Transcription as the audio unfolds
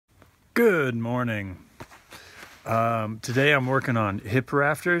Good morning. Today I'm working on hip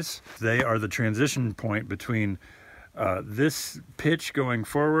rafters. They are the transition point between this pitch going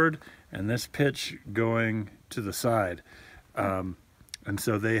forward and this pitch going to the side. And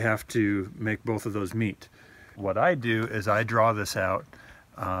so they have to make both of those meet. What I do is I draw this out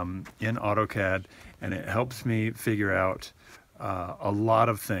in AutoCAD, and it helps me figure out a lot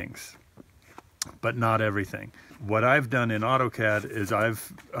of things, but not everything. What I've done in AutoCAD is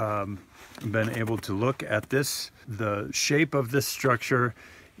I've been able to look at the shape of this structure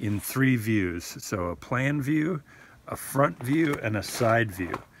in 3 views. So a plan view, a front view, and a side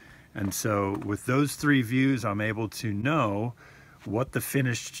view. And so with those 3 views, I'm able to know what the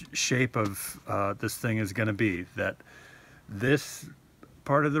finished shape of this thing is going to be. That this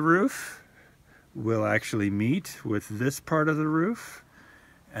part of the roof will actually meet with this part of the roof,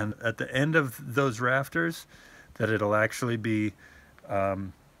 and at the end of those rafters, that it'll actually be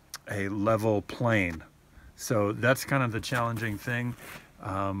a level plane. So that's kind of the challenging thing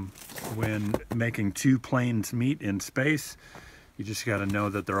when making 2 planes meet in space. You just got to know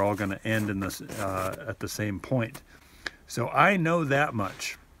that they're all going to end in this at the same point. So I know that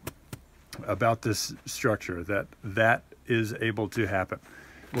much about this structure, that is able to happen.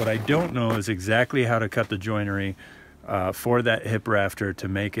 What I don't know is exactly how to cut the joinery for that hip rafter to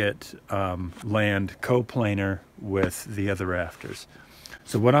make it land coplanar with the other rafters.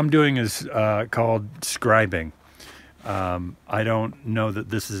 So what I'm doing is called scribing. I don't know that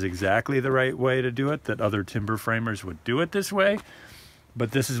this is exactly the right way to do it, that other timber framers would do it this way,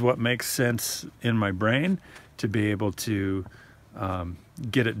 but this is what makes sense in my brain to be able to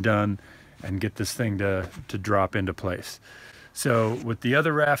get it done and get this thing to drop into place. So with the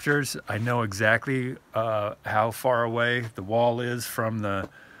other rafters, I know exactly how far away the wall is from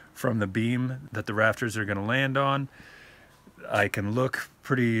the beam that the rafters are going to land on. I can look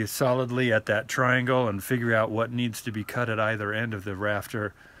pretty solidly at that triangle and figure out what needs to be cut at either end of the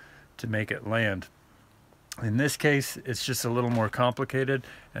rafter to make it land. In this case, it's just a little more complicated,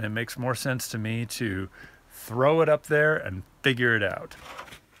 and it makes more sense to me to throw it up there and figure it out.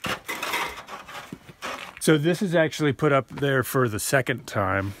 So this is actually put up there for the second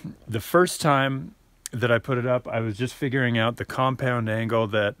time. The first time that I put it up, I was just figuring out the compound angle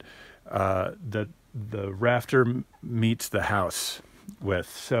that the rafter meets the house with.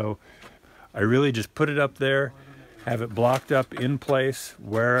 So I really just put it up there, have it blocked up in place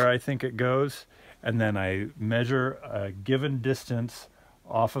where I think it goes, and then I measure a given distance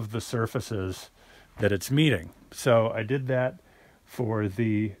off of the surfaces that it's meeting. So I did that for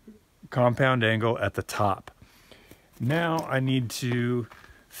the compound angle at the top. Now I need to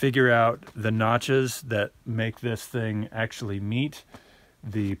figure out the notches that make this thing actually meet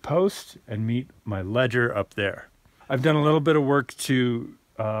the post and meet my ledger up there. I've done a little bit of work to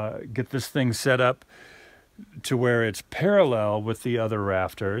get this thing set up to where it's parallel with the other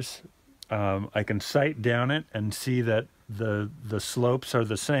rafters. I can sight down it and see that the slopes are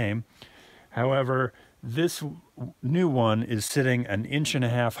the same. However, this new one is sitting 1.5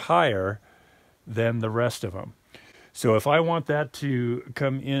 inches higher than the rest of them. So if I want that to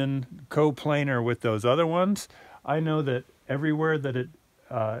come in coplanar with those other ones, I know that everywhere that it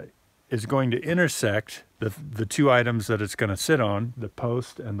is going to intersect the 2 items that it's going to sit on, the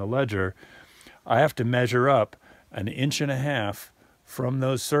post and the ledger, I have to measure up 1.5 inches from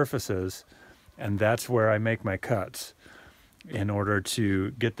those surfaces, and that's where I make my cuts in order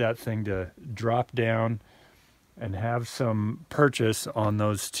to get that thing to drop down and have some purchase on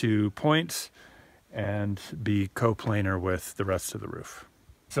those 2 points and be coplanar with the rest of the roof.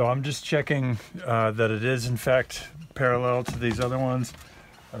 So I'm just checking that it is in fact parallel to these other ones.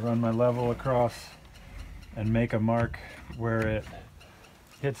 I run my level across and make a mark where it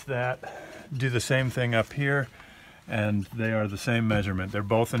hits that. Do the same thing up here, and they are the same measurement. They're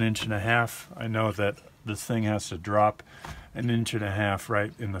both 1.5 inches. I know that this thing has to drop 1.5 inches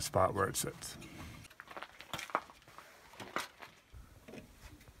right in the spot where it sits.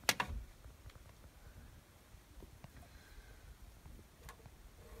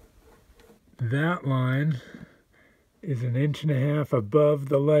 That line is 1.5 inches above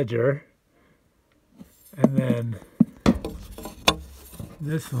the ledger, and then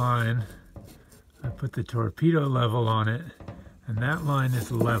this line, I put the torpedo level on it, and that line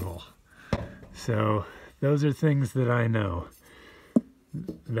is level. So those are things that I know.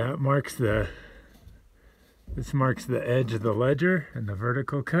 This marks the edge of the ledger and the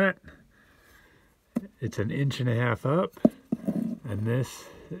vertical cut. It's 1.5 inches up, and this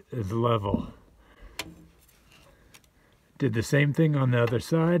is level. Did the same thing on the other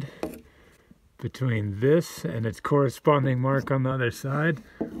side. between this and its corresponding mark on the other side.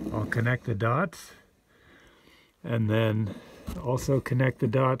 I'll connect the dots, and then also connect the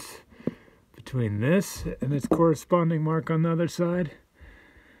dots between this and its corresponding mark on the other side,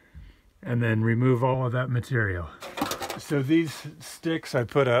 and then remove all of that material. So these sticks I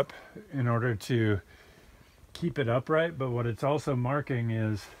put up in order to keep it upright, but what it's also marking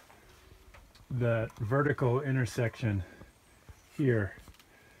is that vertical intersection here.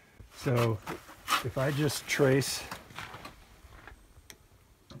 So if I just trace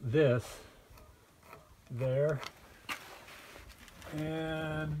this there,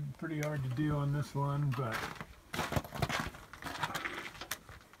 and pretty hard to do on this one, but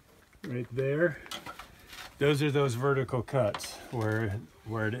right there, those are those vertical cuts where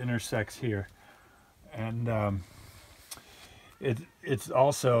it intersects here. And it's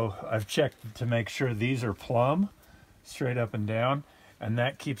also, I've checked to make sure these are plumb, straight up and down, and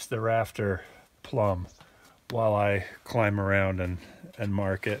that keeps the rafter plumb while I climb around and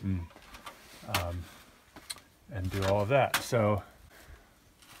mark it and do all of that. So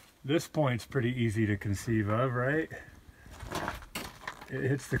this point's pretty easy to conceive of, right? It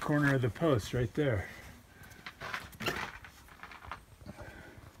hits the corner of the post right there.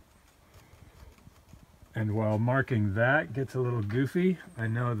 And while marking that gets a little goofy, I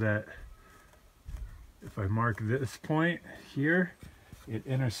know that if I mark this point here, it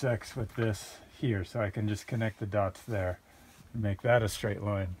intersects with this here, so I can just connect the dots there and make that a straight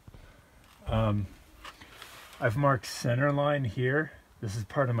line. I've marked center line here. This is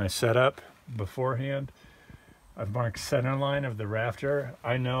part of my setup beforehand. I've marked center line of the rafter.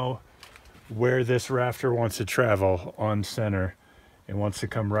 I know where this rafter wants to travel on center. It wants to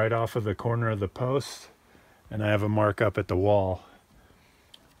come right off of the corner of the post, and I have a mark up at the wall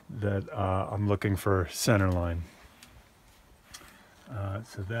that I'm looking for center line.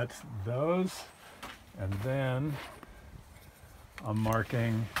 So that's those, and then I'm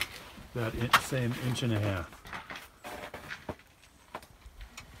marking that same 1.5 inches.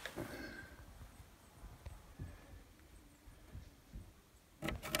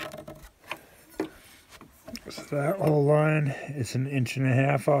 So that whole line is 1.5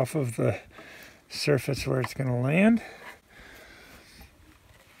 inches off of the surface where it's going to land.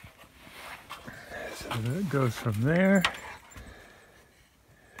 So that goes from there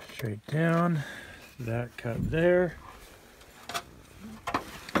straight down, that cut there,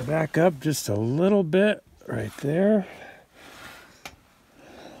 back up just a little bit right there,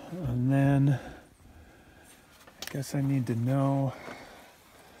 and then I guess I need to know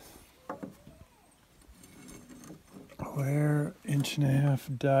where 1.5 inches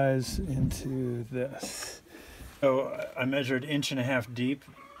dies into this. So I measured 1.5 inches deep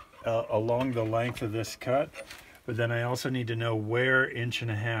along the length of this cut, but then I also need to know where 1.5 inches,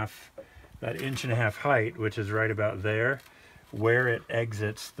 that 1.5 inches height, which is right about there, where it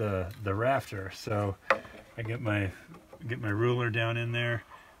exits the rafter. So I get my ruler down in there.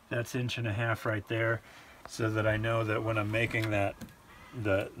 That's 1.5 inches right there, so that I know that when I'm making that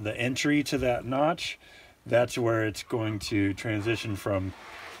the entry to that notch, that's where it's going to transition from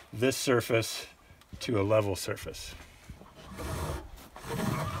this surface to a level surface.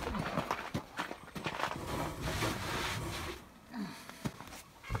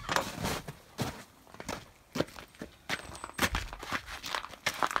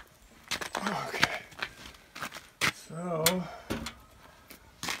 Okay, so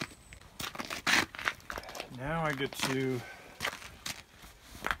now I get to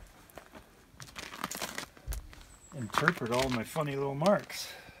interpret all my funny little marks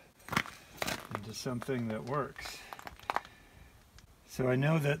into something that works. So I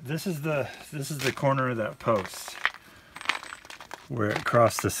know that this is the corner of that post where it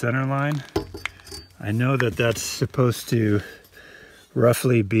crossed the center line. I know that that's supposed to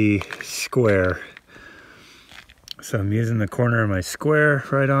roughly be square. So I'm using the corner of my square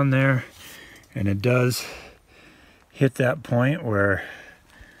right on there, and it does hit that point where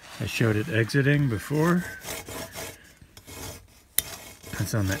I showed it exiting before.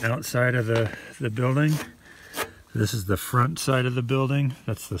 It's on the outside of the building. This is the front side of the building.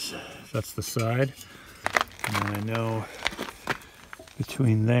 That's the side. And then I know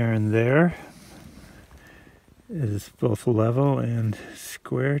between there and there is both level and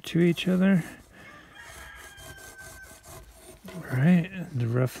square to each other. Right, and it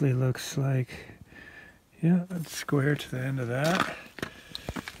roughly looks like, yeah, that's square to the end of that.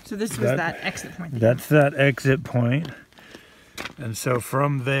 So this was that exit point. That's that exit point. And so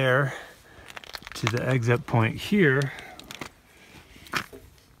from there to the exit point here,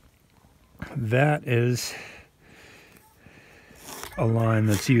 that is a line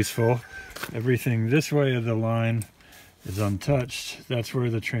that's useful. Everything this way of the line is untouched. That's where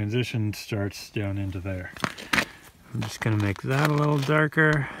the transition starts down into there. I'm just going to make that a little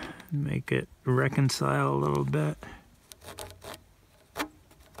darker, make it reconcile a little bit.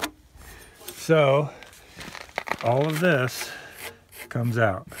 So all of this comes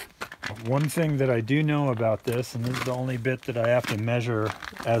out. One thing that I do know about this, and this is the only bit that I have to measure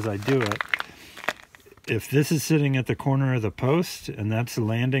as I do it, if this is sitting at the corner of the post and that's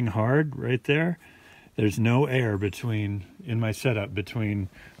landing hard right there, there's no air between, in my setup, between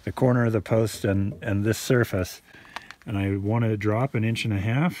the corner of the post and this surface, and I want to drop 1.5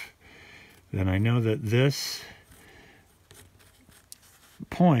 inches, then I know that this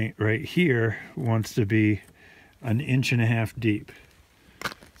point right here wants to be 1.5 inches deep.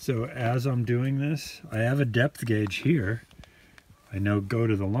 So as I'm doing this, I have a depth gauge here. I know go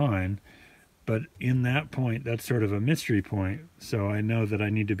to the line, but in that point, that's sort of a mystery point. So I know that I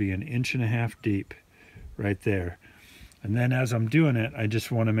need to be 1.5 inches deep right there. And then as I'm doing it, I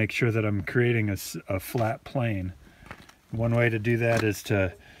just want to make sure that I'm creating a flat plane. One way to do that is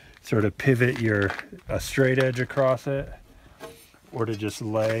to sort of pivot a straight edge across it, or to just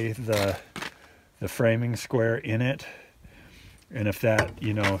lay the framing square in it. And if that,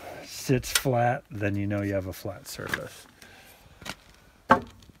 you know, sits flat, then you know you have a flat surface.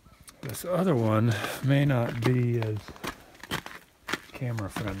 This other one may not be as camera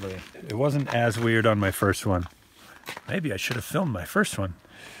friendly. It wasn't as weird on my first one. Maybe I should have filmed my first one.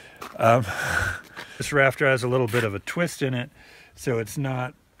 This rafter has a little bit of a twist in it, so it's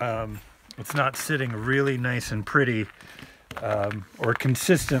not sitting really nice and pretty or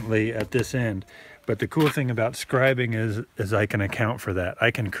consistently at this end. But the cool thing about scribing is I can account for that.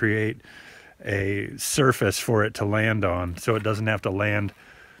 I can create a surface for it to land on, so it doesn't have to land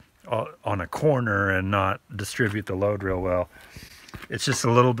on a corner and not distribute the load real well. It's just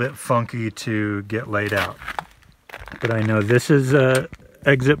a little bit funky to get laid out. But I know this is an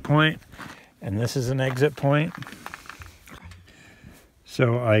exit point and this is an exit point.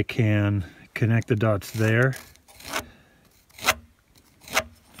 So I can connect the dots there.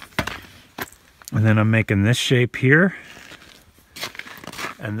 And then I'm making this shape here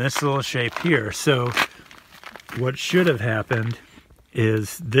and this little shape here. So what should have happened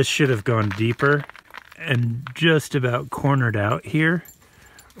is this should have gone deeper and just about cornered out here,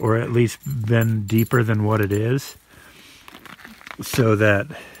 or at least been deeper than what it is, so that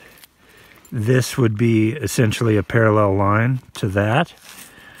this would be essentially a parallel line to that.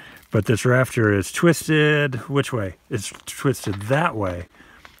 But this rafter is twisted, which way? It's twisted that way,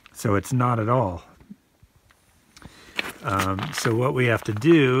 so it's not at all. So what we have to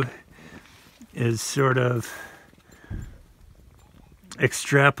do is sort of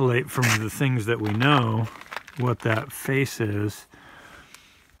extrapolate from the things that we know what that face is,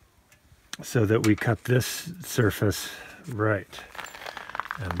 so that we cut this surface right.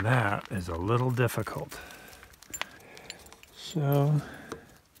 And that is a little difficult. So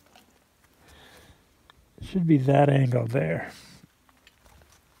it should be that angle there.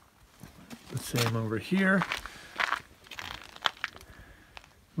 The same over here,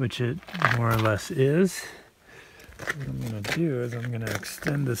 which it more or less is. What I'm going to do is I'm going to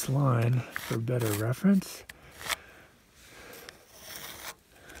extend this line for better reference.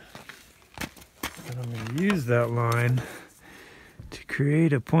 And I'm going to use that line to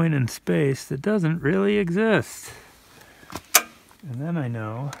create a point in space that doesn't really exist. And then I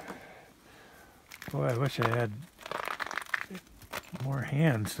know, boy, I wish I had more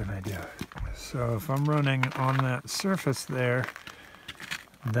hands than I do. So if I'm running on that surface there,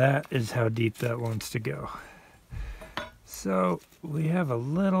 that is how deep that wants to go. So we have a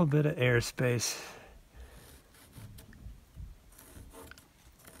little bit of airspace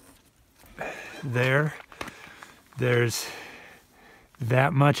there. There's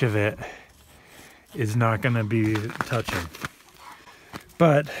that much of it is not going to be touching,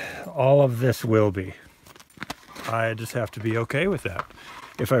 but all of this will be. I just have to be okay with that.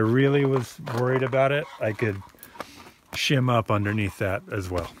 If I really was worried about it, I could shim up underneath that as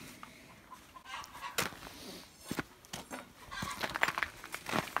well.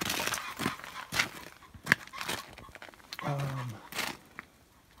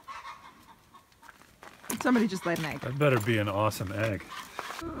 Somebody just laid an egg. That better be an awesome egg.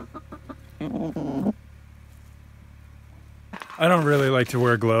 I don't really like to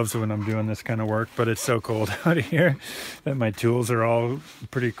wear gloves when I'm doing this kind of work, but it's so cold out here that my tools are all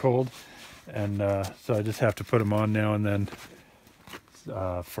pretty cold. And so I just have to put them on now and then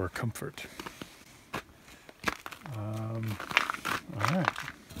for comfort. All right.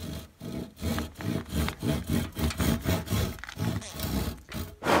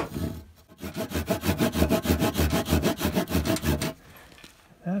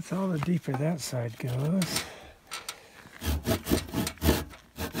 That's all the deeper that side goes.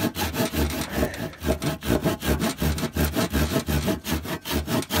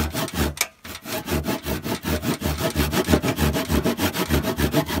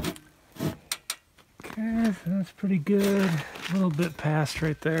 Okay, so that's pretty good. A little bit past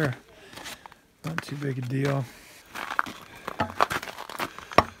right there. Not too big a deal.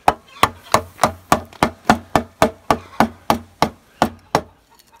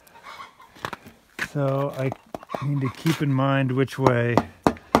 So I need to keep in mind which way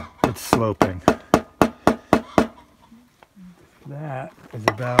it's sloping. That is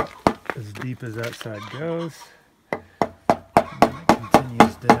about as deep as that side goes. And then it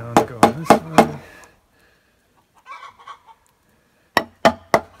continues down, going this way.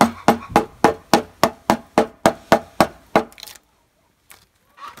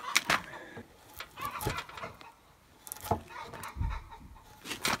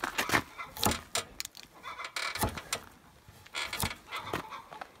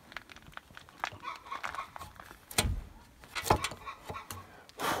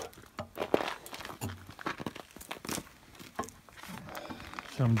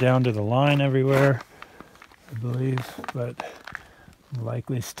 So I'm down to the line everywhere, I believe, but I'm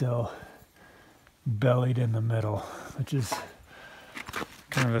likely still bellied in the middle, which is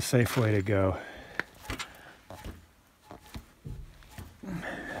kind of a safe way to go.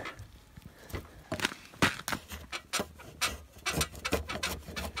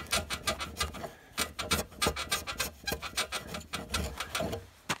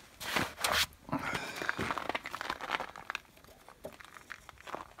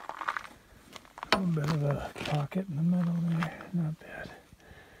 A little bit of a pocket in the middle there, not bad.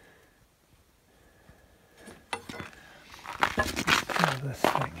 Let's pull this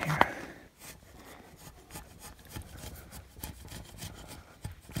thing here.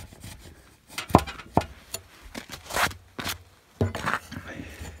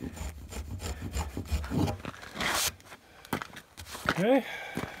 Okay.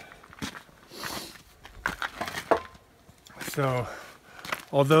 So,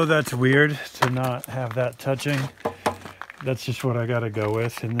 although that's weird to not have that touching, that's just what I gotta go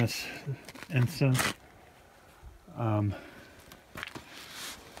with in this instance.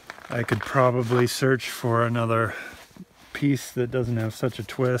 I could probably search for another piece that doesn't have such a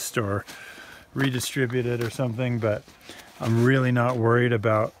twist or redistribute it or something, but I'm really not worried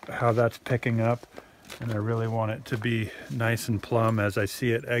about how that's picking up, and I really want it to be nice and plumb as I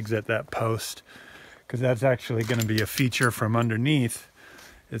see it exit that post, because that's actually going to be a feature from underneath,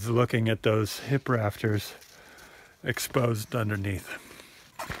 is looking at those hip rafters exposed underneath.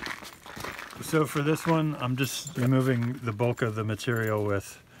 So for this one, I'm just removing the bulk of the material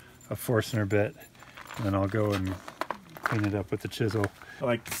with a Forstner bit, and then I'll go and clean it up with the chisel. I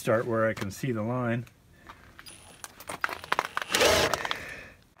like to start where I can see the line.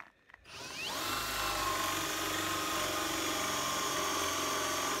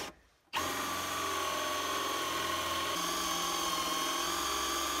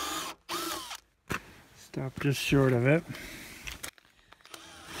 Stop just short of it.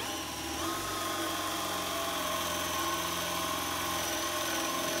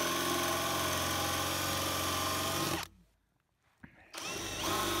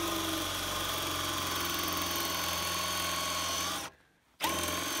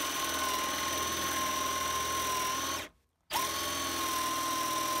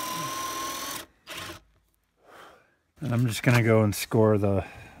 And I'm just gonna go and score the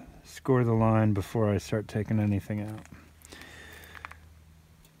line before I start taking anything out.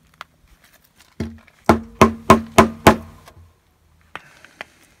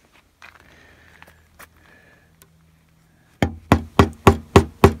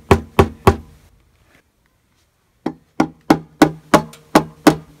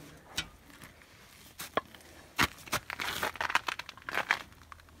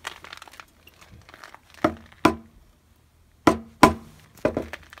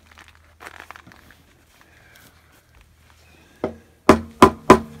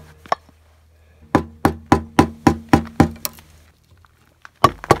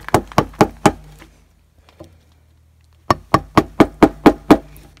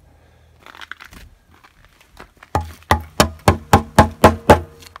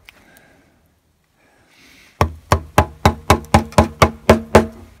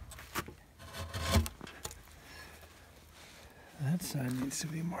 That side needs to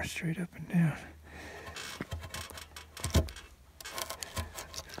be more straight up and down.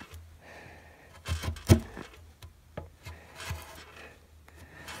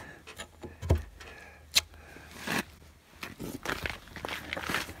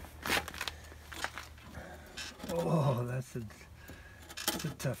 that's a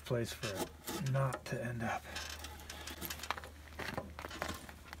tough place for a knot to end up.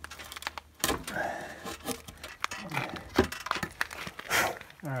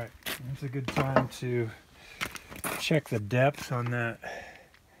 All right, it's a good time to check the depth on that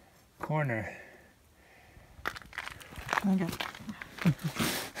corner. Okay.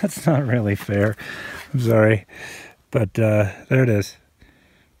 That's not really fair. I'm sorry, but there it is.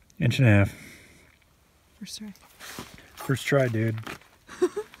 1.5 inches. First try. First try, dude.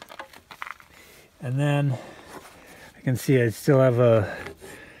 And then I can see I still have a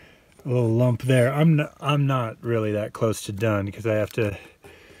little lump there. I'm not really that close to done because I have to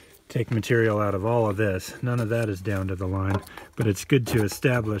take material out of all of this. None of that is down to the line, but it's good to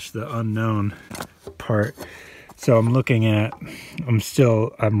establish the unknown part. So I'm looking at,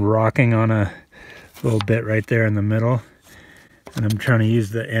 I'm rocking on a little bit right there in the middle, and I'm trying to use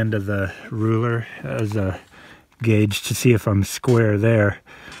the end of the ruler as a gauge to see if I'm square there.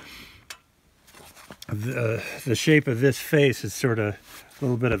 The shape of this face is sort of a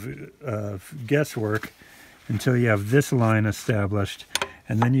little bit of guesswork until you have this line established,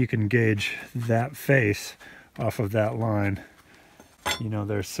 and then you can gauge that face off of that line. You know,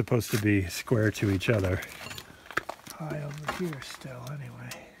 they're supposed to be square to each other. High over here still, anyway.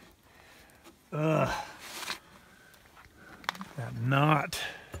 Ugh. That knot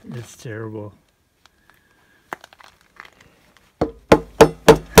is terrible.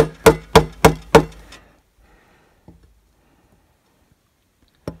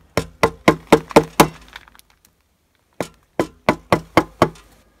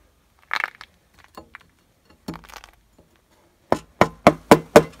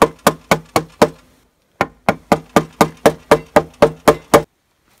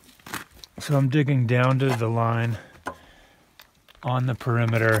 So I'm digging down to the line on the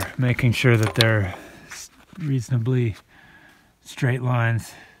perimeter, making sure that they're reasonably straight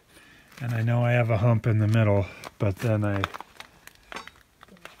lines. And I know I have a hump in the middle, but then I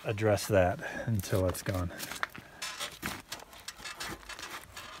address that until it's gone.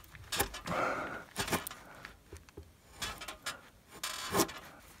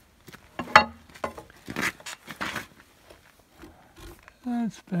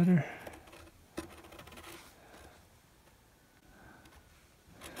 That's better.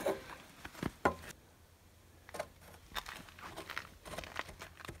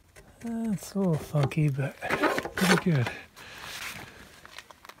 It's a little funky, but pretty good.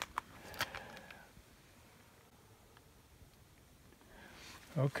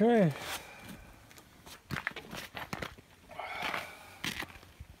 Okay.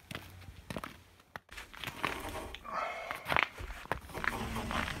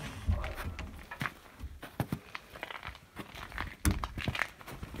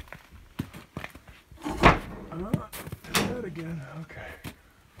 That again. Okay.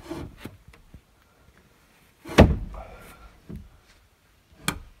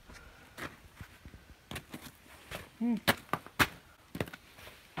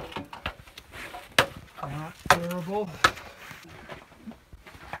 Not terrible.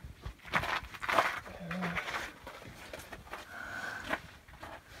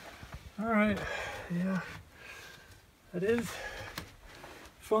 All right, yeah, it is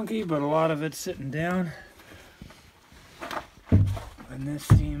funky, but a lot of it's sitting down, and this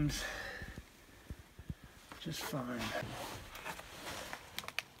seems just fine.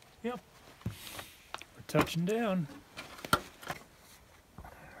 Yep, we're touching down.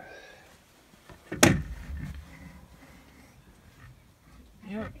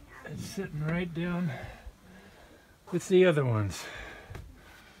 Yep, it's sitting right down with the other ones.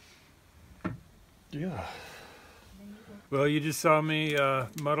 Yeah. Well, you just saw me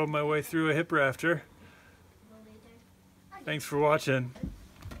muddle my way through a hip rafter. Thanks for watching.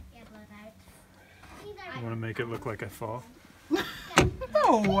 You want to make it look like I fall?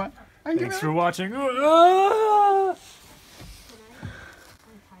 No! Thanks for watching. To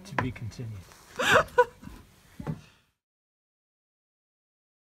be continued.